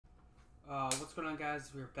what's going on,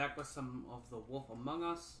 guys? We're back with some of The Wolf Among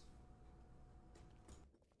Us.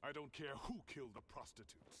 I don't care who killed the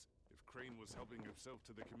prostitutes. If Crane was helping himself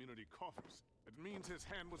to the community coffers, it means his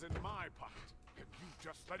hand was in my pocket. And you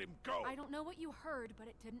just let him go! I don't know what you heard, but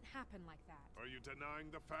it didn't happen like that. Are you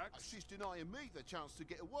denying the facts? She's denying me the chance to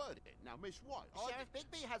get a word in. Now, Miss White, Sheriff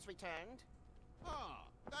Bigby has returned. Ah,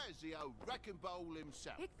 there's the old wrecking bowl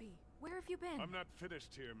himself. Bigby, where have you been? I'm not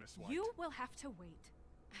finished here, Miss White. You will have to wait.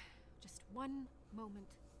 Just one moment,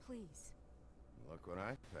 please. Look what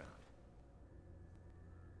I found.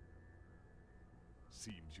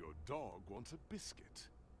 Seems your dog wants a biscuit.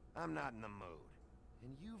 I'm not in the mood.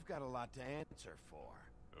 And you've got a lot to answer for.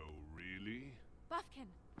 Oh, really? Buffkin,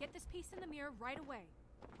 get this piece in the mirror right away.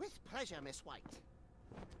 With pleasure, Miss White.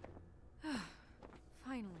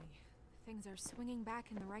 Finally, things are swinging back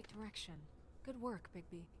in the right direction. Good work,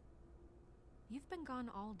 Bigby. You've been gone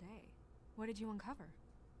all day. What did you uncover?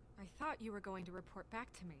 I thought you were going to report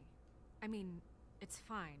back to me. I mean, it's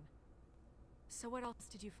fine. So what else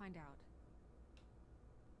did you find out?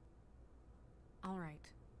 All right.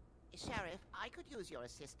 Sheriff, I could use your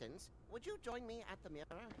assistance. Would you join me at the mirror?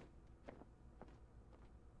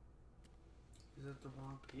 Is it the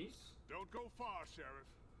wrong piece? Don't go far, Sheriff.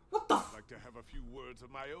 What the I'd like to have a few words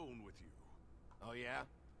of my own with you. Oh yeah?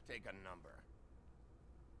 Take a number.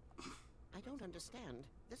 I don't understand.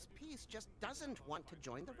 This piece just doesn't want to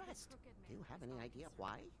join the rest. Do you have any idea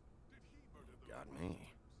why? Got me.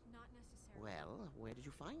 Not necessarily. Well, where did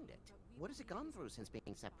you find it? What has it gone through since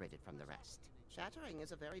being separated from the rest? Shattering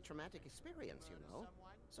is a very traumatic experience, you know.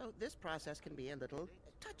 So this process can be a little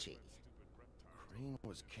touchy. Crane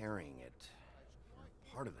was carrying it.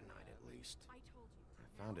 For part of the night, at least. I told you. I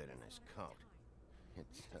found it in his coat.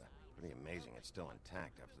 It's pretty amazing it's still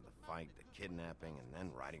intact after the fight, the kidnapping, and then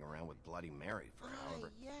riding around with Bloody Mary for however...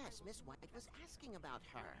 Yes, Miss White was asking about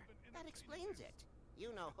her. That explains it.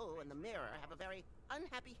 You know who and the mirror have a very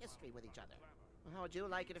unhappy history with each other. How would you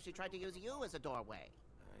like it if she tried to use you as a doorway?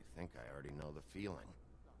 I think I already know the feeling.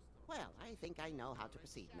 Well, I think I know how to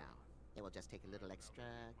proceed now. It will just take a little extra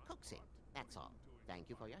coaxing, that's all. Thank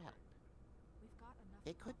you for your help. We've got enough.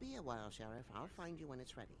 It could be a while, Sheriff. I'll find you when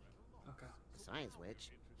it's ready. Okay. Besides which,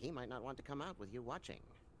 he might not want to come out with you watching.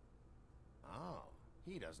 Oh,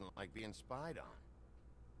 he doesn't like being spied on.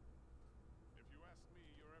 If you ask me,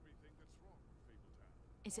 you're everything that's wrong with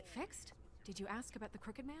Fabletown. Is it fixed? Did you ask about the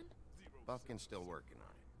Crooked Man? Buffkin's still working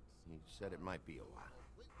on it. He said it might be a while.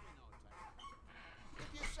 If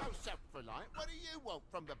you're so self-reliant, what do you want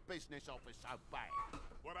from the business office so bad?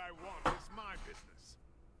 What I want is my business.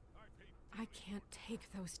 I can't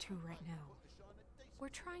take those two right now. We're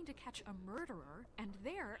trying to catch a murderer, and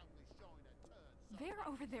they're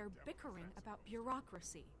over there bickering about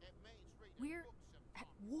bureaucracy. We're at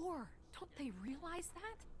war. Don't they realize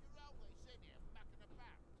that?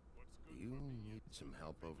 Do you need some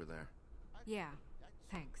help over there? Yeah,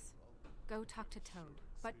 thanks. Go talk to Toad.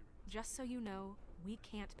 But just so you know, we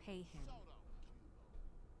can't pay him.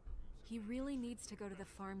 He really needs to go to the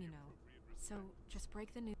farm, you know. So just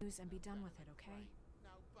break the news and be done with it, okay?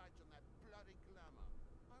 No budge on that bloody glamour.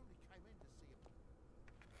 I only came in to see him.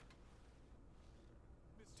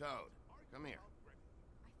 Toad, come here. I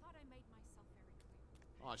thought I made myself very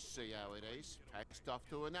clear. I see how it is. Passed off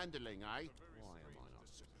to an underling, eh? Why am I not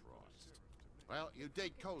surprised? Well, you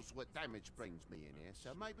did cause what damage brings me in here,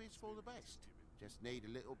 so maybe it's for the best. Just need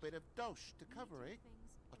a little bit of dosh to cover it.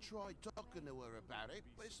 I tried talking to her about it,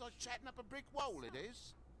 but it's like chatting up a brick wall, it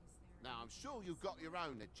is. Now, I'm sure you've got your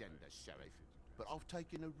own agenda, Sheriff, but I've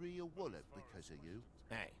taken a real wallet because of you.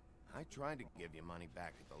 Hey, I tried to give you money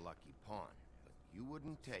back at the Lucky Pawn, but you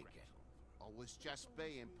wouldn't take it. I was just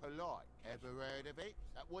being polite. Ever heard of it?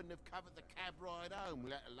 That wouldn't have covered the cab ride home,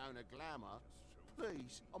 let alone a glamour.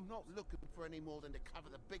 Please, I'm not looking for any more than to cover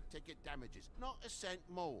the big-ticket damages. Not a cent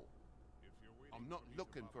more. I'm not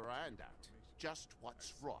looking for a handout. Just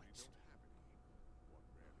what's right.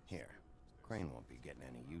 Here, Crane won't be getting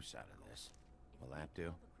any use out of this. Will that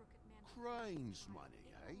do? Crane's money,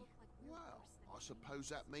 eh? Well, I suppose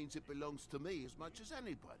that means it belongs to me as much as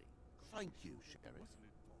anybody. Thank you, Sheriff.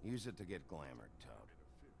 Use it to get glamored, Toad.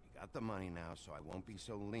 You got the money now, so I won't be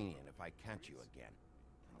so lenient if I catch you again.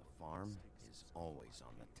 And the farm is always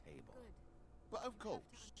on the table. Good. But of You have to course.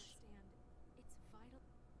 understand, it's vital.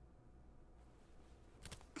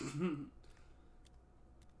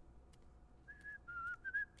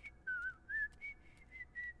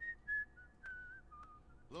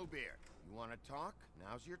 Bluebeard, you want to talk?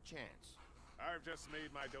 Now's your chance. I've just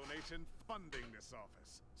made my donation funding this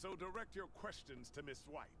office, so direct your questions to Miss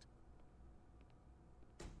White.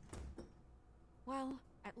 Well,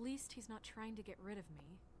 at least he's not trying to get rid of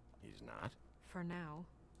me. He's not? For now.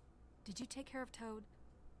 Did you take care of Toad?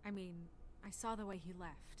 I mean, I saw the way he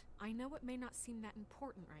left. I know it may not seem that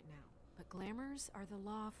important right now, but glamours are the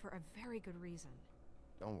law for a very good reason.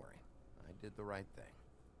 Don't worry. I did the right thing.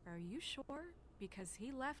 Are you sure? Because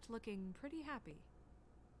he left looking pretty happy.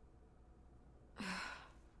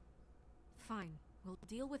 Fine, we'll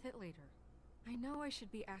deal with it later. I know I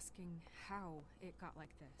should be asking how it got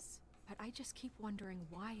like this, but I just keep wondering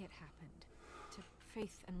why it happened. To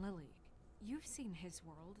Faith and Lily. You've seen his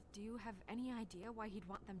world. Do you have any idea why he'd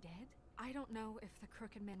want them dead? I don't know if the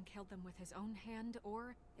Crooked Man killed them with his own hand,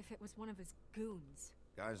 or if it was one of his goons.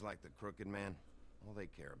 Guys like the Crooked Man, all they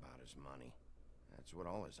care about is money. That's what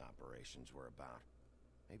all his operations were about.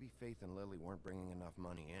 Maybe Faith and Lily weren't bringing enough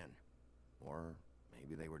money in. Or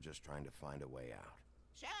maybe they were just trying to find a way out.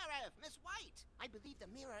 Sheriff, Miss White! I believe the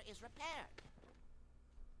mirror is repaired.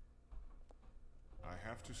 I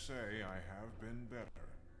have to say I have been better.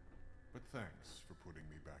 But thanks for putting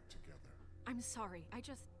me back together. I'm sorry,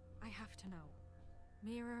 I have to know.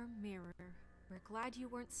 Mirror, mirror, we're glad you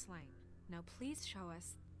weren't slain. Now please show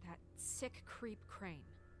us that sick creep Crane.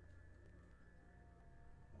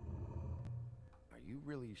 Are you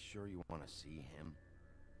really sure you want to see him?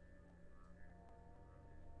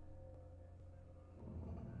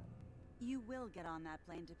 You will get on that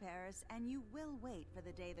plane to Paris, and you will wait for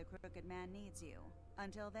the day the Crooked Man needs you.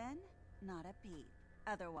 Until then, not a peep.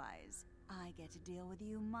 Otherwise, I get to deal with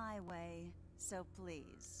you my way. So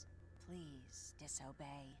please, please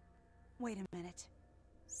disobey. Wait a minute.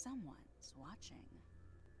 Someone's watching.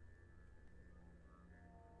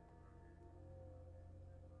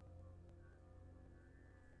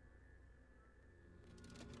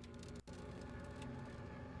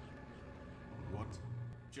 What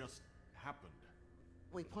just happened?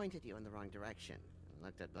 We pointed you in the wrong direction and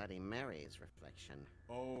looked at Bloody Mary's reflection.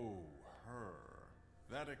 Oh, her.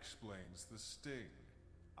 That explains the sting.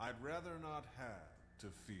 I'd rather not have to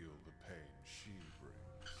feel the pain she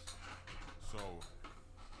brings. So,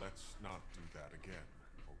 let's not do that again,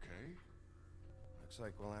 okay? Looks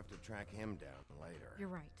like we'll have to track him down later. You're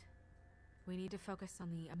right. We need to focus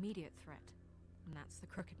on the immediate threat, and that's the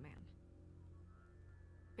Crooked Man.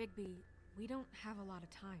 Bigby, we don't have a lot of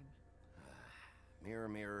time. Mirror,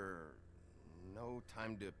 mirror, no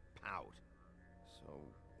time to pout. So,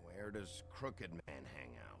 where does Crooked Man hang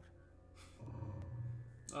out?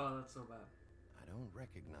 Oh, that's so bad. I don't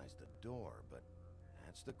recognize the door, but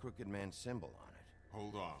that's the Crooked Man symbol on it.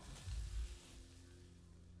 Hold on.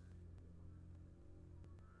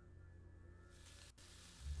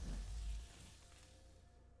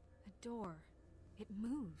 The door. It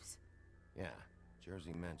moves. Yeah,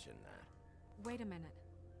 Jersey mentioned that. Wait a minute.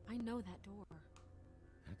 I know that door.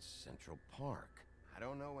 That's Central Park. I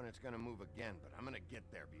don't know when it's gonna move again, but I'm gonna get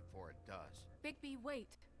there before it does. Bigby, wait.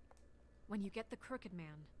 When you get the Crooked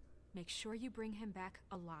Man, make sure you bring him back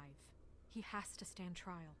alive. He has to stand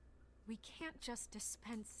trial. We can't just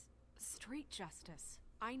dispense street justice.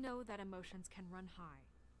 I know that emotions can run high,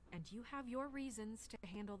 and you have your reasons to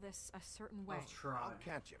handle this a certain way. I'll try. I'll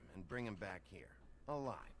catch him and bring him back here,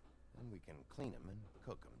 alive. Then we can clean him and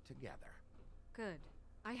cook him together. Good.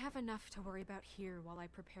 I have enough to worry about here while I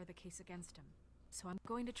prepare the case against him. So I'm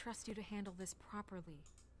going to trust you to handle this properly.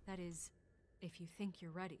 That is, if you think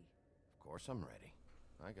you're ready. Of course I'm ready.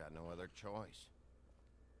 I got no other choice.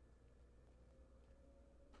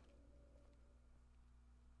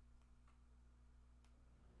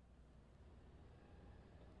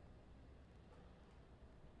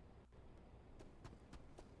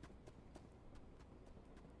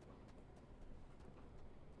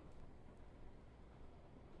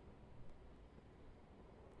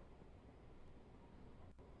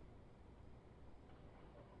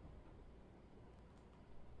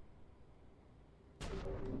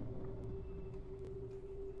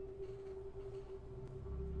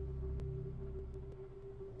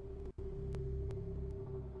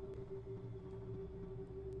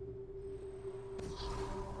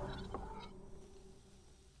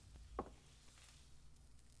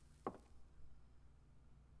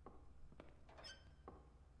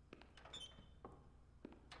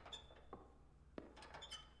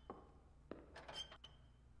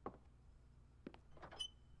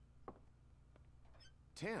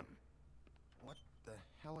 Tim, what the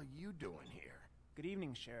hell are you doing here? Good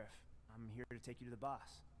evening, Sheriff. I'm here to take you to the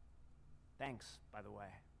boss. Thanks, by the way,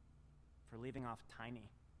 for leaving off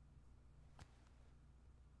Tiny.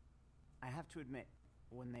 I have to admit,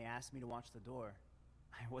 when they asked me to watch the door,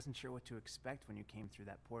 I wasn't sure what to expect when you came through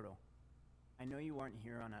that portal. I know you weren't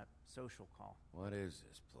here on a social call. What is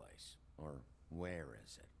this place? Or where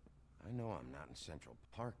is it? I know I'm not in Central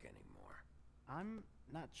Park anymore. I'm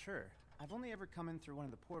not sure. I've only ever come in through one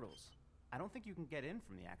of the portals. I don't think you can get in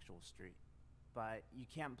from the actual street. But you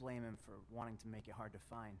can't blame him for wanting to make it hard to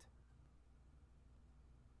find.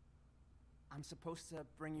 I'm supposed to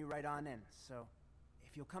bring you right on in, so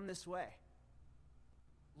if you'll come this way.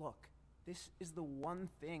 Look, this is the one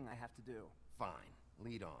thing I have to do. Fine,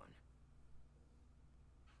 lead on.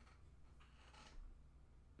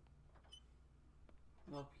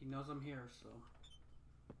 Well, he knows I'm here, so...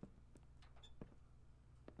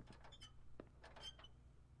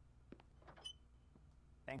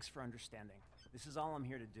 Thanks for understanding. This is all I'm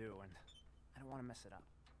here to do, and I don't want to mess it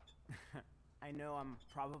up. I know I'm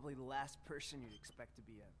probably the last person you'd expect to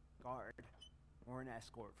be a guard, or an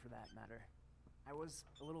escort for that matter. I was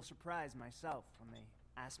a little surprised myself when they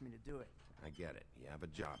asked me to do it. I get it. You have a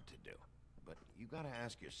job to do. But you gotta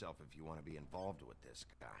ask yourself if you want to be involved with this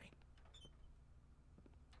guy.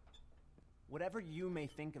 Whatever you may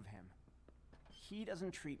think of him, he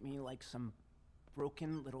doesn't treat me like some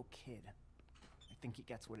broken little kid. I think he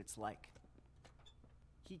gets what it's like.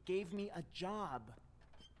 He gave me a job,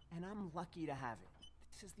 and I'm lucky to have it.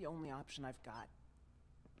 This is the only option I've got.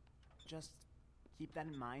 Just keep that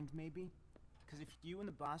in mind, maybe? Because if you and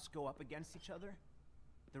the boss go up against each other,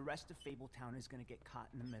 the rest of Fabletown is gonna get caught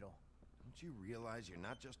in the middle. Don't you realize you're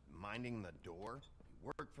not just minding the door?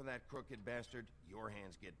 You work for that crooked bastard, your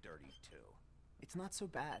hands get dirty too. It's not so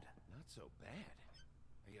bad. Not so bad?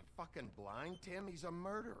 Are you fucking blind, Tim? He's a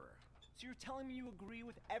murderer. So you're telling me you agree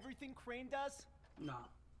with everything Crane does? No.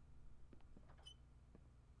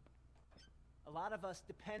 A lot of us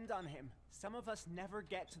depend on him. Some of us never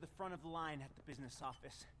get to the front of the line at the business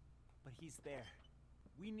office. But he's there.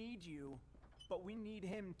 We need you, but we need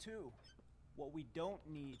him too. What we don't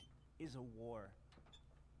need is a war.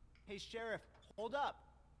 Hey, Sheriff, hold up.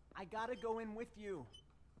 I gotta go in with you.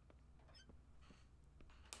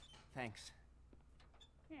 Thanks.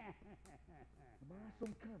 Am I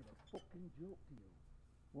some kind of a fucking joke to you?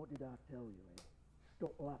 What did I tell you, eh?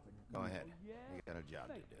 Stop laughing at me. Go ahead. Oh, yeah? You got a job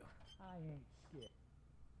to do. I ain't scared.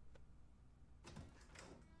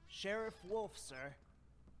 Sheriff Wolf, sir.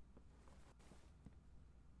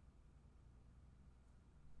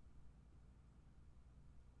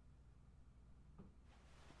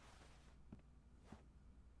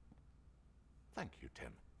 Thank you,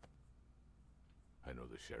 Tim. I know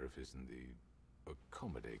the sheriff isn't the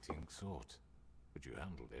accommodating sort, but you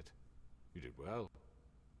handled it. You did well.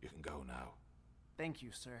 You can go now. Thank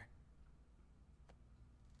you, sir.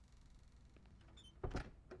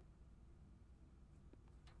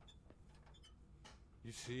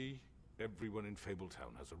 You see, everyone in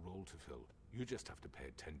Fabletown has a role to fill. You just have to pay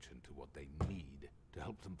attention to what they need to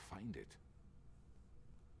help them find it.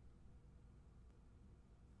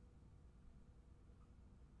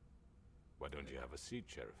 Why don't you have a seat,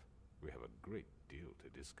 Sheriff? We have a great deal to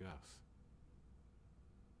discuss.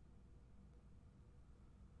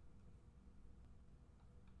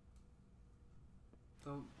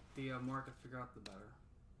 So, the more I can figure out, the better.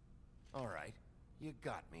 All right. You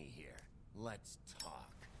got me here. Let's talk.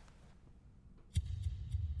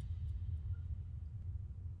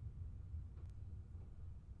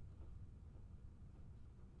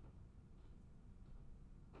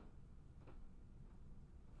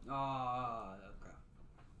 Okay.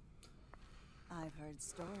 I've heard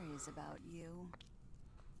stories about you.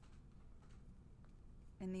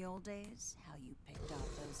 In the old days, how you picked off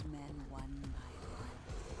those men one by one.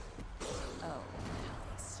 Oh, how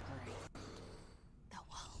they screamed. The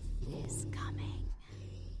wolf is coming.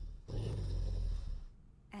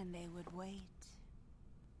 And they would wait,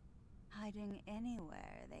 hiding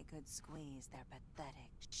anywhere they could squeeze their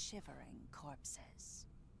pathetic, shivering corpses.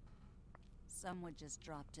 Some would just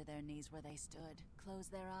drop to their knees where they stood, close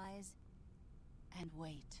their eyes, and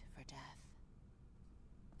wait for death.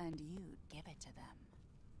 And you'd give it to them.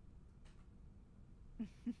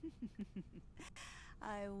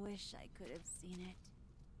 I wish I could have seen it.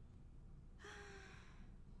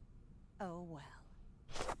 Oh well.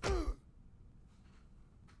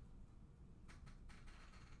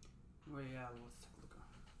 Wait, yeah, let's take a look.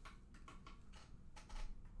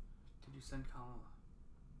 Did you send Kamala?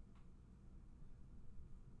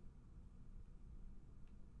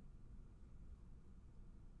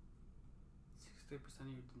 60% of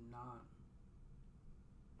you did not.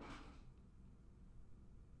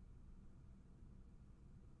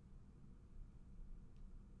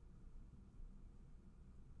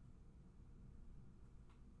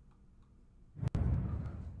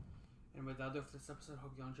 And with that, for this episode,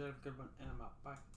 hope you all enjoyed. Have a good one, and I'm out. Bye.